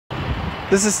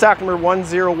This is stock number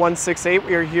 10168.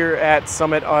 We are here at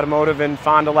Summit Automotive in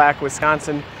Fond du Lac,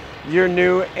 Wisconsin. Your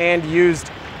new and used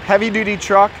heavy-duty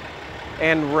truck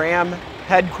and Ram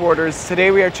headquarters.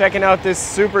 Today we are checking out this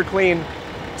super clean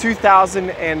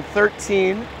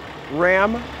 2013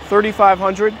 Ram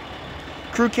 3500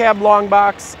 Crew Cab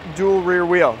Longbox dual rear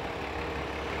wheel.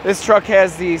 This truck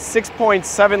has the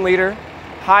 6.7 liter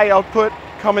high output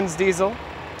Cummins diesel.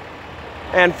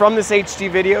 And from this HD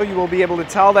video, you will be able to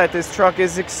tell that this truck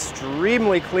is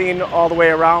extremely clean all the way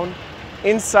around,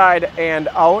 inside and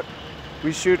out.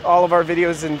 We shoot all of our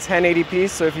videos in 1080p,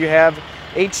 so if you have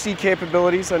HD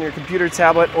capabilities on your computer,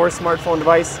 tablet, or smartphone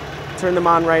device, turn them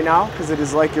on right now, because it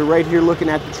is like you're right here looking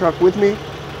at the truck with me,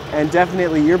 and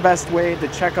definitely your best way to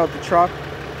check out the truck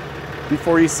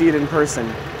before you see it in person.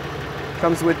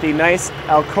 Comes with the nice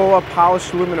Alcoa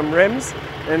polished aluminum rims,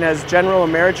 and has general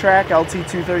Ameritra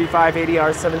L.T.C.H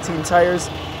 80R17 tires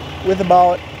with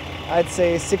about, I'd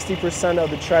say, 60% of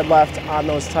the tread left on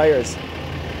those tires.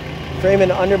 Frame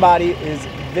and underbody is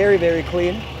very, very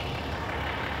clean.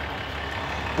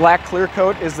 Black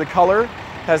Clearcoat is the color.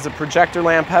 Has the projector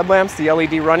lamp headlamps, the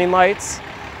LED running lights.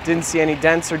 Didn't see any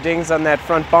dents or dings on that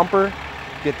front bumper.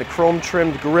 Get the chrome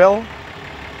trimmed grille.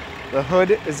 The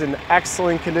hood is in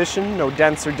excellent condition, no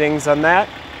dents or dings on that.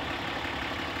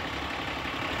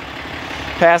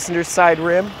 Passenger side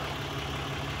rim,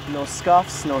 no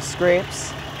scuffs, no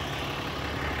scrapes.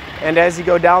 And as you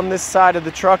go down this side of the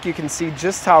truck, you can see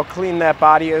just how clean that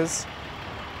body is,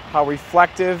 how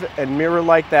reflective and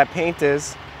mirror-like that paint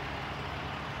is.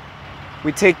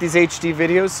 We take these HD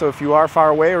videos, so if you are far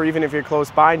away or even if you're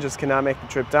close by and just cannot make the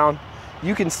trip down,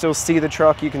 you can still see the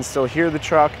truck, you can still hear the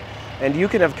truck, and you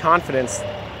can have confidence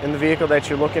in the vehicle that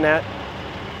you're looking at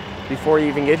before you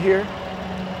even get here.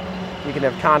 You can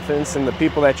have confidence in the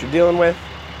people that you're dealing with.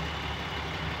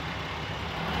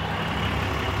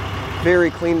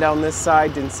 Very clean down this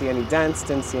side, didn't see any dents,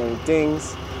 didn't see any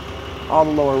dings. All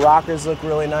the lower rockers look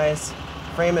really nice.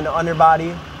 Frame and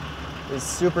underbody is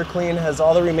super clean, has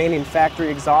all the remaining factory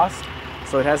exhaust,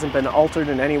 so it hasn't been altered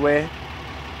in any way,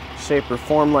 shape, or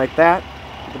form like that.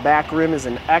 The back rim is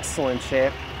in excellent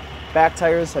shape. Back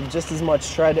tires have just as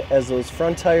much tread as those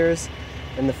front tires,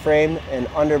 and the frame and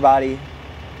underbody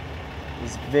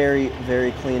is very,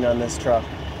 very clean on this truck.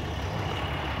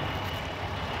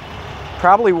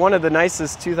 Probably one of the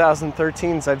nicest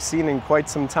 2013s I've seen in quite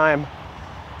some time,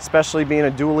 especially being a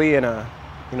dually and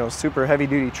a super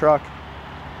heavy-duty truck.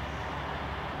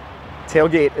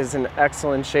 Tailgate is in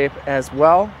excellent shape as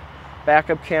well.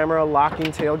 Backup camera,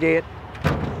 locking tailgate.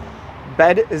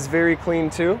 Bed is very clean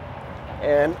too,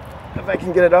 and if I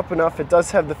can get it up enough, it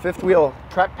does have the fifth wheel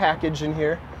prep package in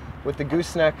here with the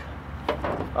gooseneck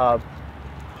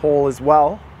hole as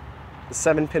well. The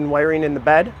 7-pin wiring in the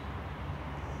bed,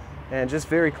 and just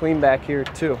very clean back here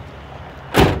too.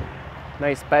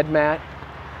 Nice bed mat.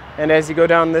 And as you go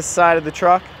down this side of the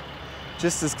truck,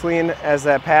 just as clean as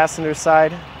that passenger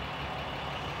side.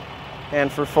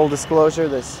 And for full disclosure,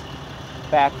 this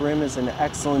back rim is in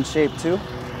excellent shape too.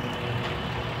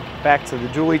 Back to the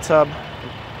dually tub,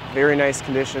 very nice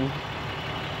condition.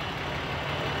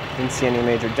 Didn't see any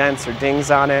major dents or dings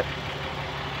on it.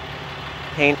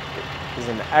 Paint is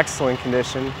in excellent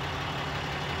condition.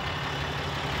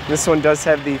 This one does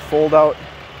have the fold-out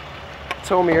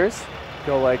tow mirrors,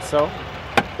 go like so.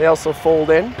 They also fold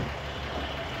in.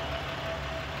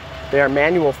 They are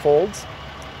manual folds.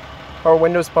 Power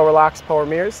windows, power locks, power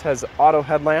mirrors, has auto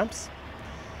headlamps.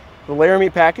 The Laramie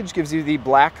package gives you the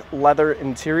black leather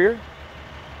interior.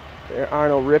 There are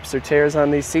no rips or tears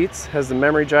on these seats. Has the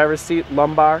memory driver's seat,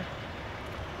 lumbar.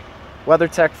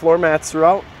 Weathertech floor mats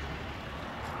throughout.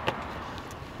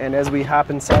 And as we hop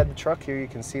inside the truck here, you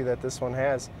can see that this one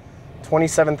has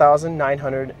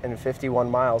 27,951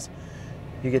 miles.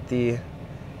 You get the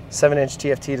 7-inch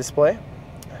TFT display.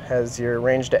 Has your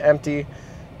range to empty,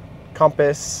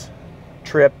 compass,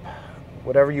 trip,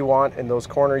 whatever you want in those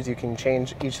corners. You can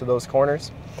change each of those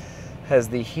corners. Has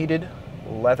the heated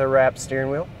leather wrapped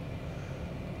steering wheel.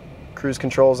 Cruise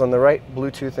controls on the right,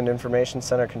 Bluetooth and information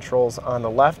center controls on the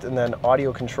left, and then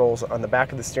audio controls on the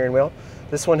back of the steering wheel.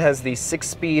 This one has the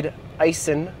 6-speed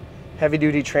Aisin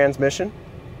heavy-duty transmission.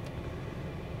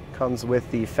 Comes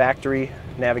with the factory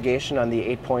navigation on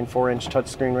the 8.4-inch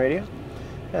touchscreen radio.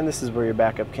 And this is where your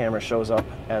backup camera shows up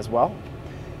as well.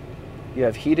 You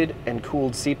have heated and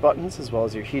cooled seat buttons, as well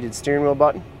as your heated steering wheel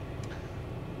button.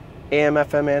 AM,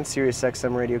 FM, and Sirius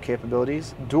XM radio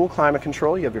capabilities. Dual climate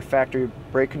control. You have your factory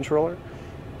brake controller. You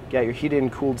got your heated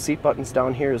and cooled seat buttons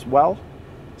down here as well.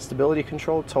 Stability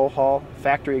control, tow haul,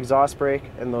 factory exhaust brake,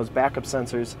 and those backup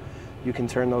sensors. You can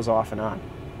turn those off and on.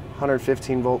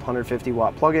 115 volt, 150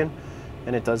 watt plug-in.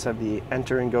 and it does have the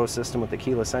enter and go system with the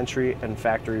keyless entry and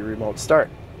factory remote start.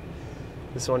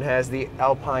 This one has the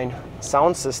Alpine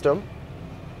sound system,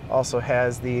 also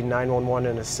has the 911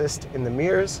 and assist in the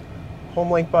mirrors,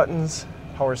 Homelink buttons,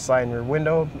 power slide and rear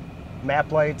window,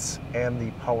 map lights, and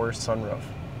the power sunroof.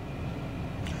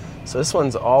 So this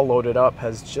one's all loaded up,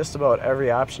 has just about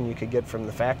every option you could get from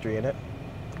the factory in it.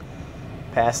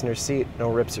 Passenger seat, no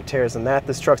rips or tears in that.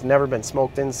 This truck's never been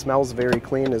smoked in, smells very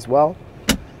clean as well.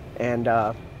 And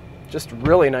just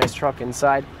really nice truck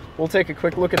inside. We'll take a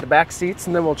quick look at the back seats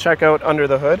and then we'll check out under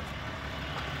the hood.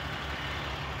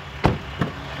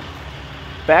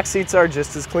 Back seats are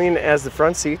just as clean as the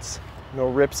front seats. No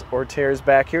rips or tears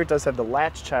back here. It does have the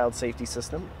Latch child safety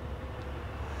system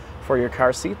for your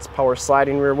car seats. Power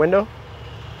sliding rear window.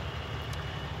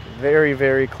 Very,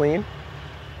 very clean.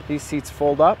 These seats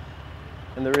fold up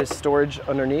and there is storage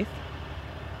underneath.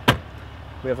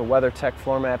 We have a WeatherTech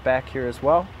floor mat back here as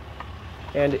well,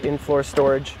 and in-floor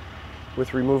storage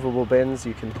with removable bins.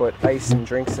 You can put ice and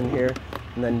drinks in here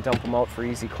and then dump them out for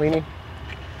easy cleaning.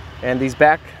 And these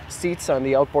back seats on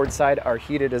the outboard side are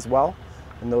heated as well,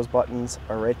 and those buttons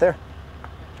are right there.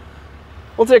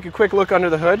 We'll take a quick look under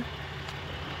the hood.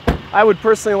 I would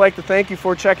personally like to thank you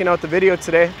for checking out the video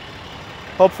today.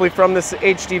 Hopefully from this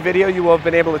HD video you will have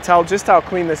been able to tell just how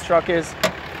clean this truck is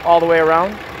all the way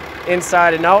around,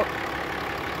 inside and out,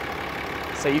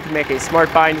 so you can make a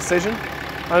smart buying decision.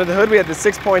 Under the hood we have the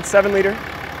 6.7 liter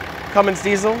Cummins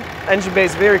diesel. Engine bay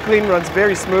is very clean, runs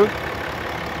very smooth.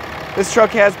 This truck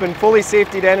has been fully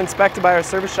safetied and inspected by our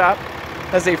service shop.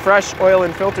 Has a fresh oil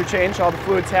and filter change. All the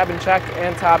fluids have been checked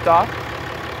and topped off.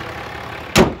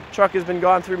 Truck has been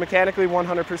gone through mechanically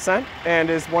 100% and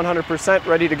is 100%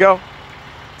 ready to go.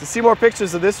 To see more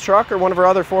pictures of this truck or one of our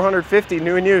other 450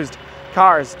 new and used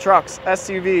cars, trucks,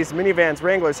 SUVs, minivans,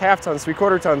 Wranglers, half tons,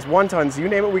 3/4 tons, 1 tons, you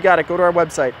name it, we got it. Go to our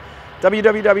website,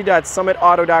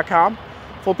 www.summitauto.com.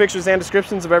 Full pictures and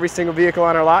descriptions of every single vehicle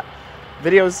on our lot,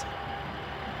 videos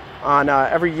on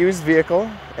every used vehicle,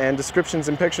 and descriptions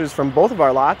and pictures from both of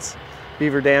our lots,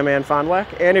 Beaver Dam and Fond du Lac.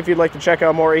 And if you'd like to check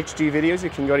out more HD videos, you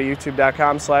can go to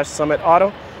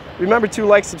youtube.com/summitauto. Remember to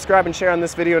like, subscribe, and share on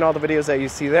this video and all the videos that you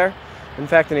see there. In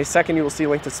fact, in a second you will see a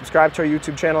link to subscribe to our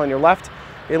YouTube channel on your left,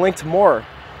 a link to more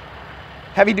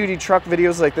heavy-duty truck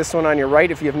videos like this one on your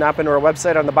right. If you have not been to our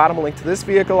website, on the bottom a link to this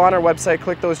vehicle on our website.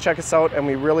 Click those, check us out, and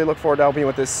we really look forward to helping you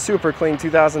with this super clean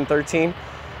 2013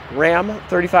 Ram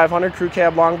 3500 Crew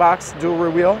Cab Long Box, dual rear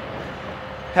wheel,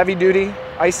 heavy-duty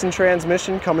Aisin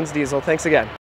Transmission Cummins diesel. Thanks again.